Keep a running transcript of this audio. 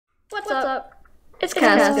What's up? It's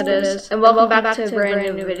Kaskodus, and welcome back to a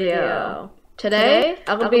brand new video. Today,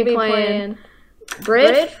 I'll be playing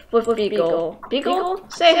Bridge with Beagle. Beagle,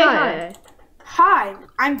 say hi. Hi,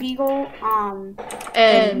 I'm Beagle.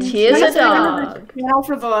 And he is a dog. Channel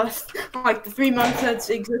for the 3 months that's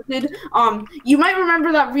existed. You might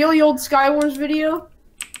remember that really old Skywars video,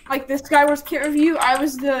 like the Skywars kit review. I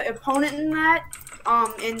was the opponent in that.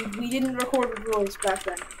 And we didn't record with rules back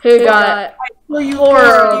then. Who got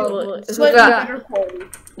horrible?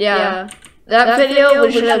 Yeah. That video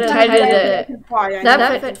we should have titled it.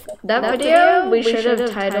 That video we should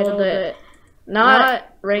have titled it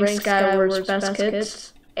not Rank Skywars Best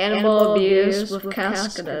Kits, Animal Abuse with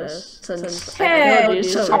Kaskodus. Since I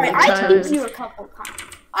beat you a couple times.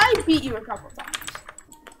 I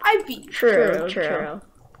beat you. True.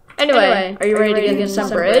 Anyway, are you ready to get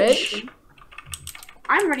some bridge?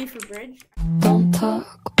 I'm ready for bridge. Don't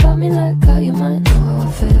talk about me like how you might know how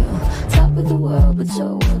I feel. Top of the world, but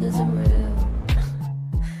your world isn't real.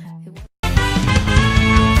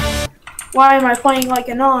 Why am I playing like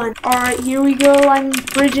a non? Alright, here we go. I'm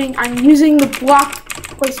bridging. I'm using the block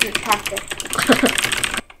placement tactic.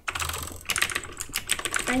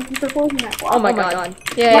 Thank you for closing that block. Oh my god.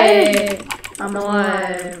 Yay! I'm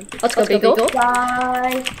alive. Let's go, Beagle.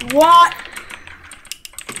 Bye. What?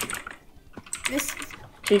 This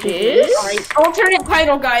GG's? Alright, alternate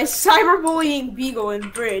title, guys. Cyberbullying Beagle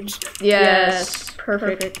and Bridge. Yes,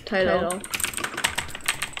 perfect title.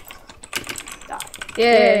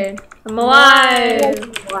 Yay, I'm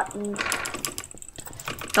alive!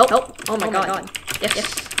 Help! Oh my god.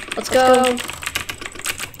 Yes. Let's go.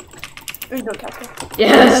 There you go, Casco.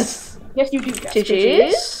 Yes! Yes, you do, Casco.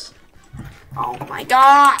 GG's? Oh my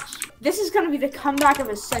gosh! This is gonna be the comeback of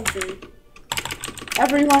a century.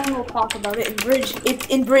 Everyone will talk about it in Bridge.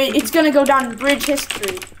 It's gonna go down in Bridge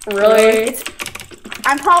history. Really?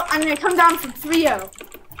 I'm gonna come down from 3-0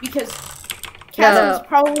 because Casco's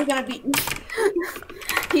probably gonna beat me.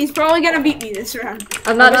 He's probably gonna beat me this round.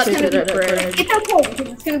 I'm not too good at Bridge. It's okay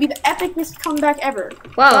because it's gonna be the epicest comeback ever.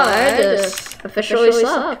 Wow, I just officially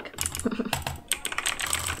suck.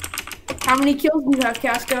 How many kills do you have,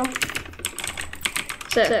 Casco?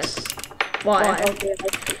 6. Why? Okay,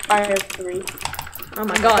 I have 3. Oh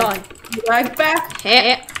my god. You lag back?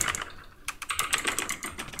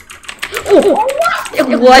 Oh,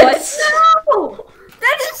 what? No!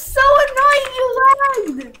 That is so annoying, you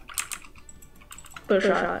lagged! Bow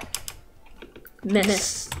shot.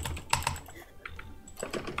 Miss.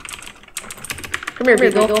 Come here,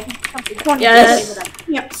 Beagle. Yes! I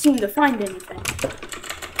can't seem to find anything.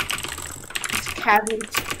 It's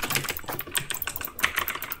cabbage.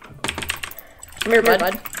 Come here,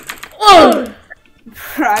 bud. Oh!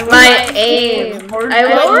 My aim. I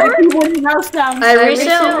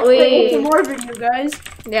recently. Some more video, guys.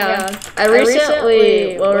 Yeah, I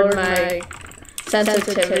recently lowered my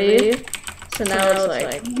sensitivity, so now it's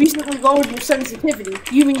like. You recently lowered your sensitivity.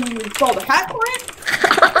 You mean you installed a hack for it?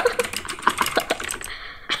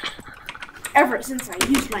 Ever since I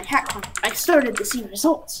used my hack on it, I started to see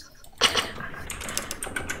results.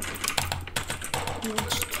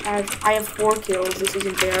 I have 4 kills. This is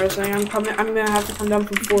embarrassing. I'm gonna have to come down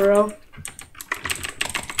from 4-0.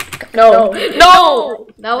 No!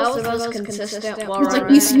 That was the most consistent wall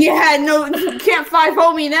run. Yeah, no, you can't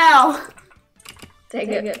 5-0 me now. Take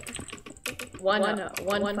it.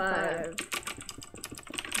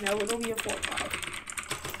 1-5. No, it'll be a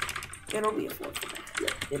 4-5. It'll be a 4-5. Yeah,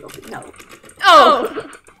 it'll be no. Oh!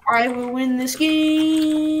 I will win this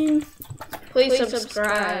game. Please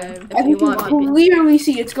subscribe if you want. You can clearly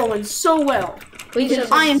see it's going so well. Please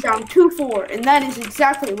I am down 2-4, and that is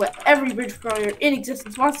exactly what every Bridge player in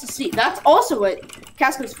existence wants to see. That's also what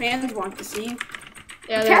Kaskodus fans want to see.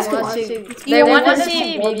 Yeah, they want to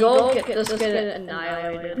see Beagle get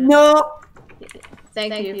annihilated. No.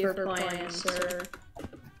 Thank you for playing, sir.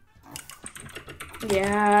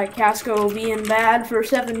 Yeah, Casco being bad for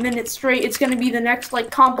 7 minutes straight. It's gonna be the next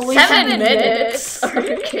compilation. 7 minutes? Are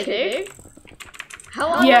you kidding? How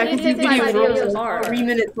long do you think my videos are? 3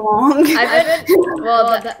 minutes long.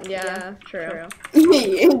 Yeah, true.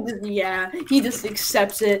 Yeah, he just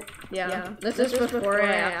accepts it. Yeah, this is before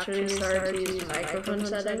I actually started to use microphone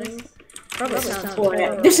settings. Probably sounds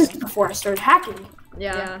horrible. This is before I started hacking.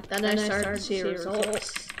 Yeah, then I started to see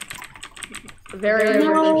results. I'm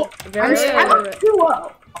 2-0.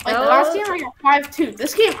 Last game I got 5-2.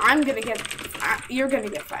 This game I'm gonna get. You're gonna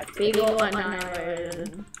get 5-2. Beagle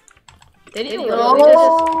annihilated. Did he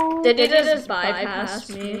just bypass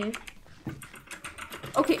me?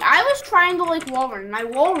 Okay, I was trying to wall run, and I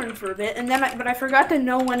wall run for a bit, and then but I forgot to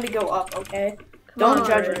know when to go up. Okay. Don't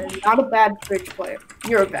judge me. I'm not a bad bridge player.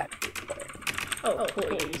 You're a bad bridge player. Oh,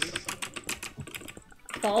 please.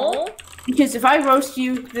 Fall? Because if I roast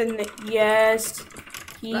you, then yes,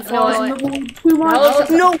 he No, falls in the void too much.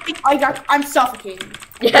 No, I'm suffocating.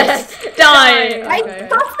 Yes, dying. I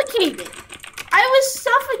suffocated. I was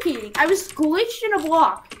suffocating. I was glitched in a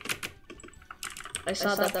block. I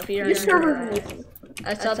saw that the fear in your eyes.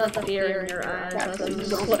 I saw that the fear in your eyes.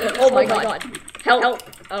 Oh my god. Help.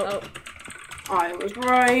 Oh. I was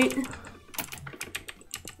right.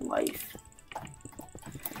 Life.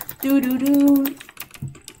 Do.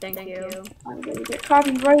 Thank you. I'm gonna get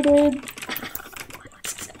copyrighted.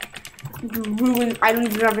 Ruined. I don't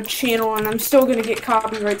even have a channel and I'm still gonna get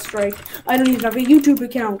copyright strike. I don't even have a YouTube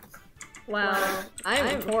account. Wow.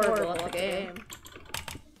 I'm horrible at the game.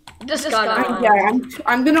 Just got on. Yeah,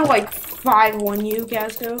 I'm gonna like 5-1 you,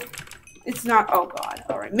 Kaskodus. It's not. Oh god.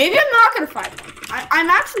 All right. Maybe I'm not gonna 5-1. I'm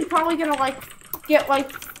actually probably gonna like get like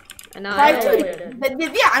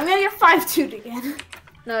 5-2. Yeah, I'm gonna get 5-2 again.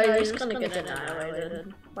 No, you're just gonna get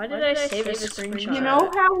annihilated. Why did I save a screenshot? You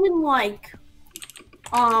know how in like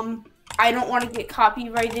I don't want to get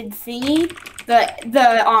copyrighted thingy.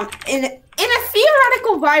 In a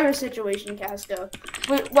theoretical virus situation, Kaskodus,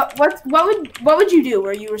 what would you do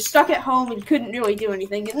where you were stuck at home and couldn't really do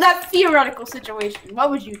anything? In that theoretical situation,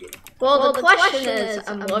 what would you do? Well, the question is,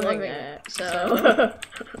 I'm loving it, so.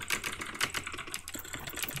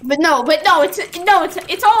 But no,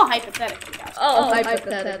 it's all hypothetical, Kaskodus. Oh,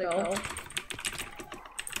 hypothetical.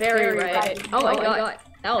 Very right. Oh my god.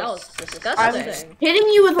 That was disgusting. I was hitting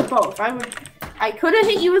you with a both. I could have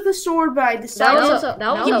hit you with a sword, but I decided that was a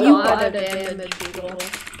lot of damage, BEAGLE.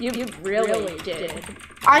 You really did.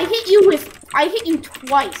 I hit you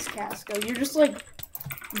twice, Kaskodus. You're just like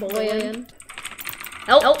bullying.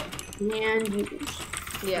 Help! And you lose.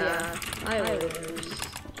 Yeah, I lose.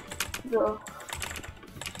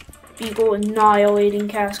 BEAGLE annihilating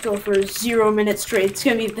Kaskodus for 0 minutes straight. It's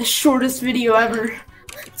gonna be the shortest video ever.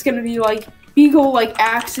 It's gonna be like BEAGLE like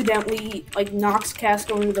accidentally like knocks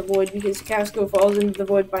Kaskodus into the void because Kaskodus falls into the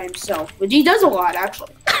void by himself, which he does a lot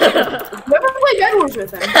actually. You ever play Bed Wars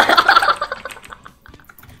with him?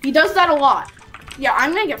 He does that a lot. Yeah,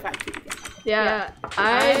 I'm gonna get back to you again. Yeah,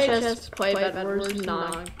 I just play Bed Wars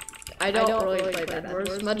non. I don't really play Bed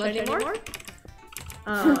Wars much anymore.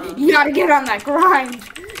 You gotta get on that grind.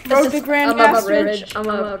 Road to Grandmaster. I'm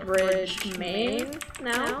a bridge main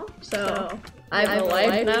now, so I have a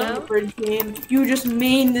life now. Bridge game. You just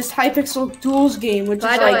main this Hypixel Duels game, which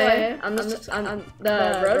by is the like. way,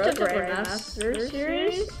 the Road to Grandmaster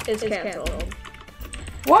series is canceled.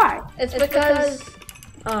 Why? It's because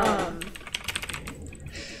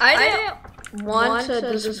I didn't want to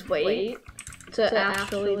just wait to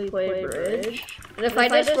actually play bridge. And if I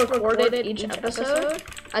just recorded each episode,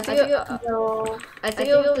 I think it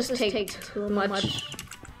would just take too much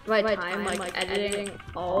my time, like editing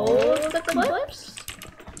all of the clips.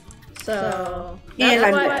 So that's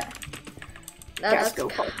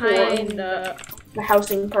kinda the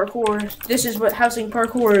housing parkour. This is what housing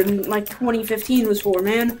parkour in like 2015 was for,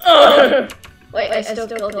 man. Wait, I still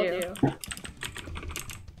killed you.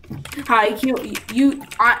 Hi, you.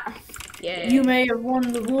 Yeah. You may have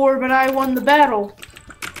won the war, but I won the battle.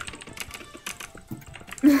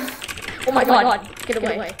 Oh my god, get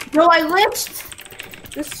away. No, I glitched.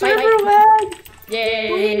 The server lag.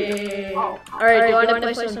 Yay. Oh. Alright, do you want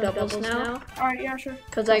to play some doubles now? Alright, yeah, sure.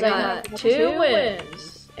 Because I got 2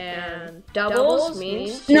 wins. And doubles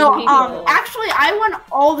means 2 no, people. Actually, I won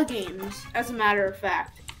all the games, as a matter of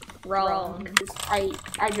fact. Wrong. I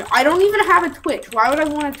don't even have a Twitch. Why would I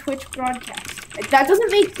want a Twitch broadcast? That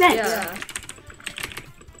doesn't make sense. Yeah.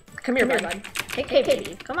 Come here, bud. Hey,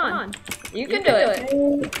 baby. Come on. You can do it.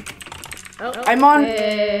 Oh, I'm on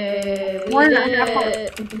 1.5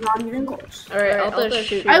 hearts. Not even close. Alright, I'll just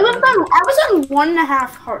shoot. I was on 1.5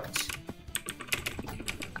 hearts.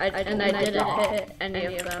 And I didn't hit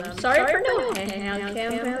any of them. Sorry for no hand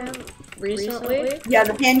cam recently. Yeah,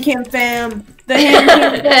 the hand cam fam. The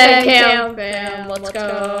hand cam fam. Let's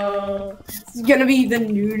go. It's gonna be the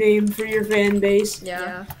new name for your fan base.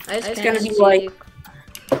 Yeah. It's gonna be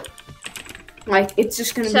like it's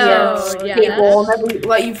just gonna be a staple. I'll never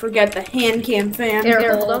let you forget the hand cam fam.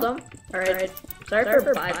 Here, hold them. Alright. Sorry for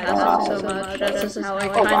bypassing so much. That's just how I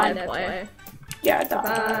kind of play. Yeah,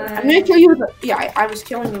 I'm gonna kill you with a. Yeah, I was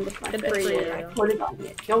killing you with my fist. I put it on the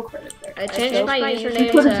kill credit there. I changed my username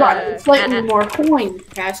you could have gotten slightly more coins,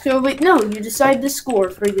 Kaskodus. But no, you decide to score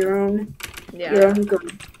for your own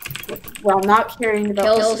good, while not caring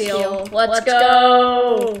about kill steal. Let's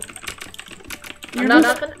go. I'm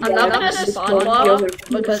not gonna spawn wall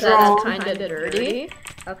because that's kind of dirty.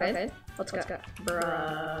 Okay. Let's go.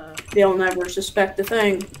 Bruh. They'll never suspect a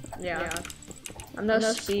thing. Yeah. I'm no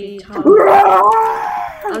speed toggle.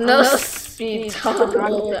 I'm no speed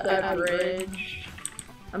toggle the bridge.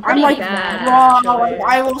 I'm like, bad, like,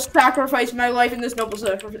 I will sacrifice my life in this noble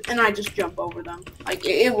sacrifice, and I just jump over them. Like,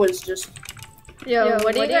 it was just... Yo,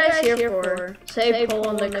 what are you guys here for? Say poll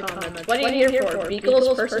in the comments. What are you here for?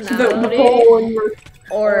 Beagle's personality?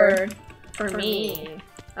 Or for me?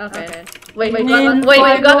 Okay. Wait, who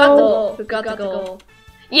got the goal? Who got the goal?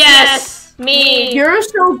 Yes! Me! You're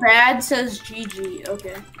so bad, says GG.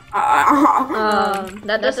 Okay.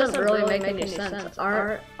 That doesn't really make any sense.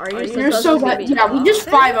 Are you You're so bad. Yeah, we just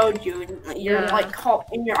 5-0'd you. And you're like,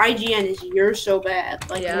 in your IGN is you're so bad.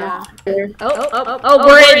 Like, yeah. Oh,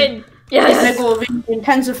 we're in! Yes! BEAGLE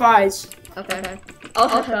intensifies. Okay. Oh,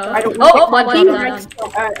 I don't know.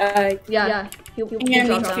 Yeah. You kick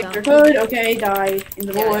your hood, okay, die in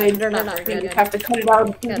the void. They're not very good. You have to cut it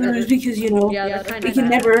out because, you know, we can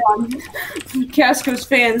never, Kaskodus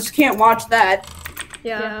fans can't watch that.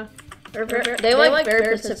 Yeah. They like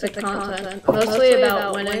very specific content, mostly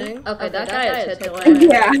about winning. Okay, that guy is Hippo.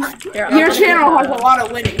 Yeah. Your channel has a lot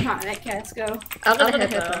of winning, huh, that Kaskodus? I'm gonna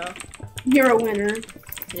Hippo. You're a winner.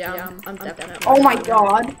 Yeah, I'm definitely. Oh my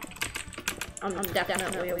god. I'm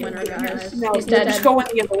definitely a winner, guys. No, he's just going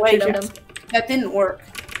the other way. That didn't work.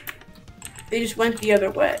 They just went the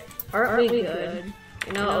other way. Aren't we good?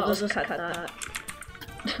 You know, I'll just cut that.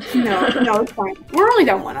 No, it's fine. We're only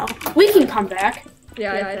down 1-0. We can come back.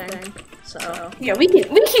 Yeah, I think so. Yeah, we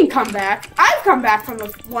can come back. I've come back from a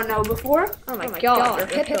 1-0 before. Oh my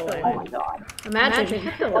god, you're Hippo. Oh my god. Imagine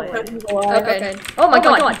Hippo. Okay. Oh my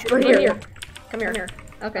god, we're here. Come here.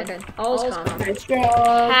 Okay. All's calm. Nice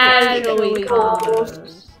job. Casually calm.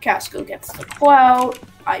 Kaskodus gets the clout.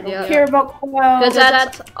 I don't care about clout. Because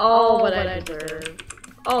that's all what I deserve.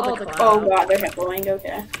 All the clout. Oh god, they're Hippoing,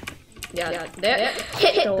 okay. Yeah, they're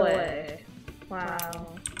hit away. Wow.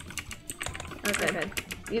 Okay.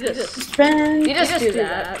 You just do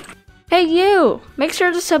that. Hey you! Make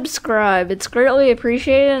sure to subscribe. It's greatly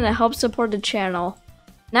appreciated and it helps support the channel.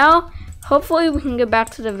 Now, hopefully we can get back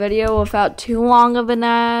to the video without too long of an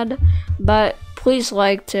ad, but please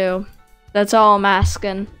like too. That's all I'm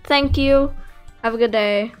asking. Thank you. Have a good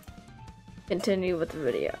day. Continue with the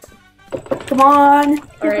video. Come on.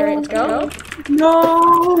 Alright, let's go.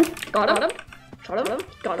 No. Got him.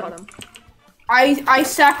 Got him. I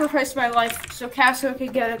sacrificed my life so Kaskodus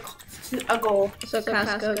could get a goal. So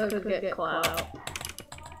Kaskodus could get clout.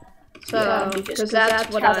 So, because that's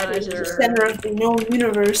what I deserve. The center of the known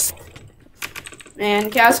universe. Man,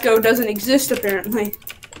 Kaskodus doesn't exist apparently.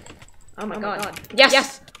 Oh my god.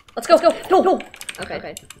 Yes! Let's go! No!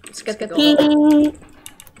 Okay. Let's get the goal.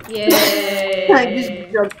 Yay! I just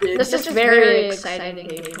jumped in. This is very exciting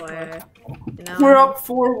gameplay. You know? We're up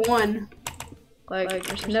 4-1. Like,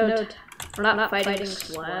 there's no we're not fighting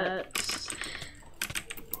sweats.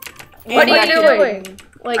 What are you doing?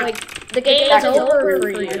 Like, the game is over for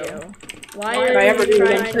you. Why are you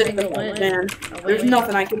trying to win? Man, there's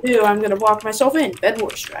nothing I can do. I'm gonna block myself in.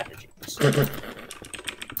 Bedwars strategies.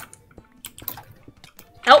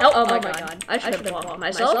 Oh my god. I should have blocked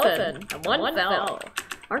myself in. And one fell.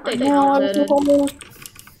 Aren't they talented?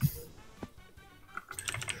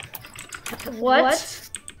 What?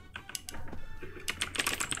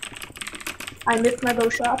 I missed my bow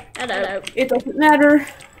shot. Hello. It doesn't matter.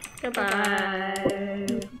 Goodbye.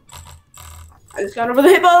 I just got over the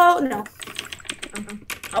hippo. No.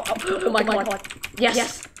 Oh my god.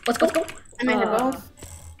 Yes. Let's go. I'm in hippo.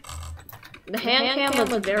 The hand cam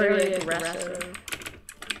was very aggressive.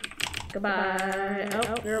 Goodbye.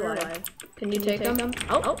 Oh, you're alive. Can you take them?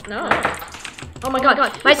 Oh, no. Oh my god.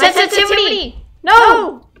 My sensitivity!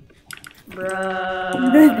 No!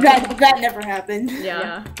 Bruh. That never happened.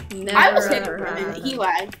 Yeah. Never I was hit him and he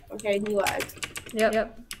lagged. Okay, he lagged.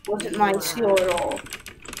 Yep. Wasn't my skill at all.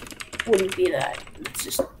 Wouldn't be that. It's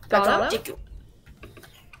just that's all ridiculous.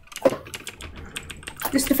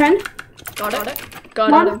 Just defend. Got it.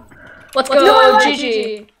 Let's go,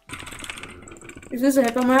 GG. Is this a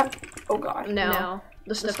hippo map? Oh god. No.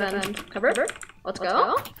 Just defend. Cover. Let's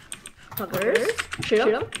go. Huggers. Shoot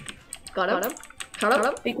him. Got him. Shut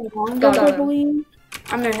up. I believe.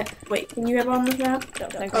 I'm gonna hit. Wait, can you hit on this map?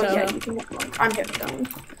 Don't think so. Yeah, you can hit on.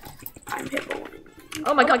 I'm hit.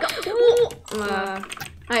 Oh my god.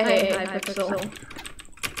 I hate Hypixel.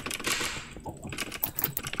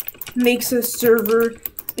 Makes a server.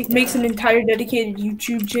 It makes an entire dedicated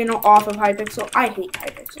YouTube channel off of Hypixel. I hate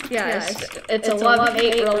Hypixel. Yeah, it's a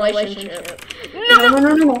love-hate relationship.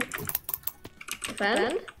 No.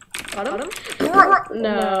 Defend? Got him?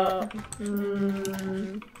 No.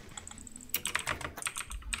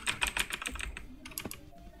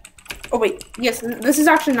 Oh wait, yes, this is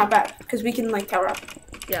actually not bad because we can like tower up.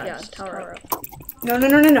 Yeah, just tower up. No.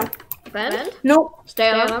 Bend? Nope. Stay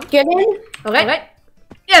on them. Get in. Okay.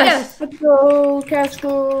 Yes! Let's go,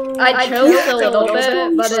 Kaskodus. I chose a little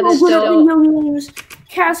bit, but it's still...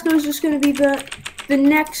 Kaskodus is gonna be the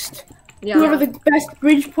next, Yeah. whoever the best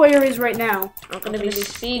bridge player is right now. I'm gonna be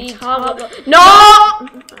speed toggle. No!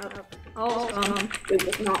 Oh, calm.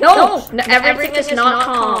 No! Everything is not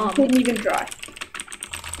calm. Didn't even try.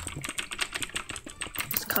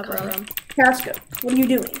 Just cover them. Kaskodus, what are you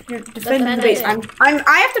doing? You're defending the base. I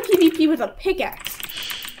have to PvP with a pickaxe.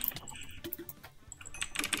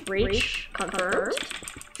 Reach. Confirmed.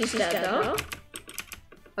 He's dead though.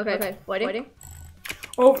 Okay. Waiting.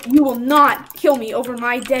 Oh, you will not kill me over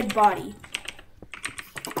my dead body.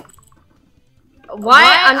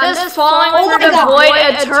 Why? I'm just falling through the void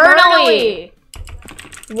eternally.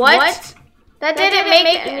 What? That didn't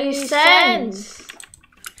make any sense.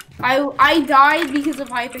 I died because of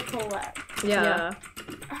Hypixel lag. Yeah.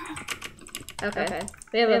 Okay.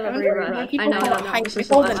 We have a rerun. I know.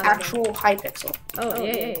 Hypixel than actual Hypixel. Oh,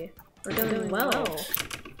 yay. We're doing well.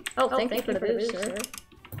 Oh, thank you for the boost, sir.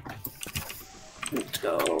 Let's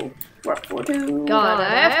go. We're up 4-2. God, I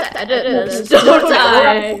have to edit this, don't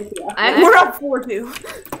I? We're up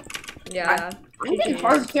 4-2. Yeah. I'm getting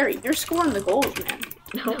hard carry. You're scoring the goals, man.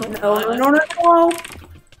 No.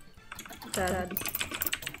 Dead.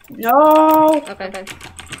 No. Okay.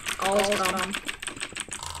 Always calm.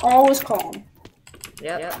 Always calm.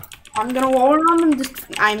 Yep. I'm gonna wall around them.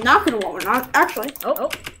 I'm not gonna wall around. Actually. Oh.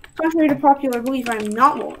 Contrary to popular belief, I'm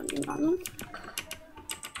not walling on them.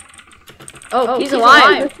 Oh, he's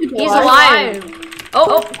alive. He's alive.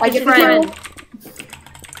 Oh, I his get friend.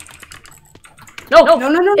 No.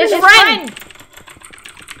 His friend.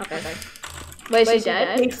 Okay. Wait, is he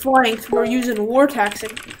dead? They flanked. We're using war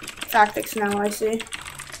tactics now. I see.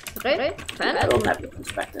 Okay. I'll never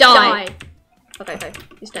suspect it. Die. Okay.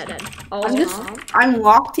 He's dead. I'm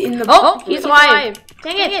locked in the. Oh, he's alive.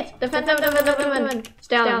 Dang it! Defend.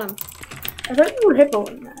 Stay down him. I thought you were hippo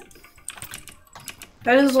in that.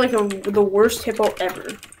 That is like the worst hippo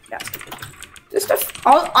ever. Yeah.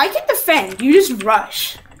 I can defend. You just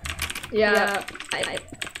rush. Yeah. Like.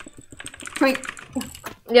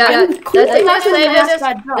 Yeah.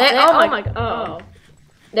 Oh my god. Oh.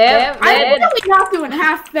 I'm really not doing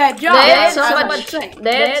half bad job. They had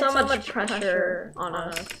so much pressure on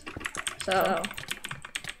us. So.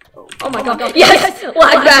 Oh my god. Yes!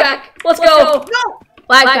 Lag back! Let's go! No!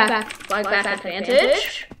 Lag back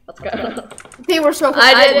advantage. Let's go. They were so close.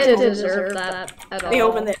 I didn't deserve that at all. They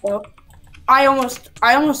opened it though. I almost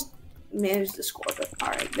managed the score, but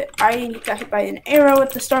alright. I got hit by an arrow at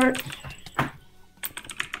the start.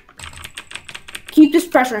 Keep just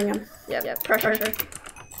pressuring him. Yep, pressure.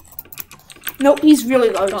 Nope, he's really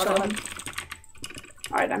low. Alright,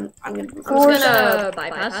 I'm gonna record. I'm just gonna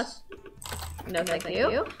bypass. No, thank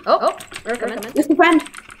you. Oh, we're coming. Just defend.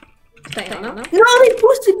 Stay on him. No, they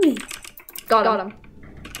boosted me. Got him.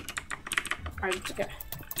 Alright, it's okay.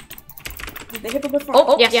 Did they hit the before?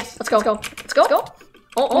 Oh, yes. Let's go.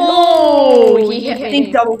 Oh, he hit me.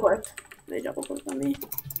 They double clicked. They double clicked on me.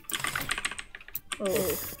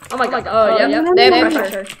 Oh my god. Oh, yeah. They have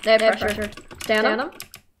pressure. Stay on him.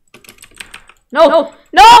 No!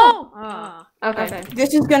 Okay.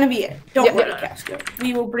 This is gonna be it. Don't worry, Kaskodus.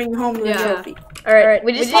 We will bring home the trophy. Alright,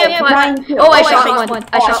 we just need a plan. Oh, I shot one.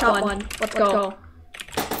 I shot one. Let's go.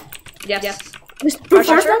 Yes.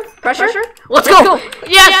 Pressure. Let's go.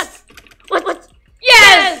 Yes.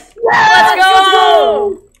 Yes. Let's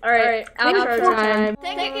go. Alright, outro time.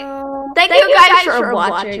 Thank you guys for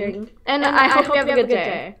watching, and I hope you have a good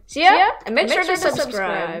day. See ya, and make sure to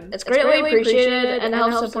subscribe. It's greatly appreciated and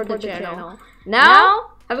helps support the channel.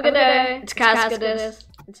 Now, have a good day. It's Kaskodus,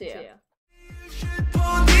 and see ya.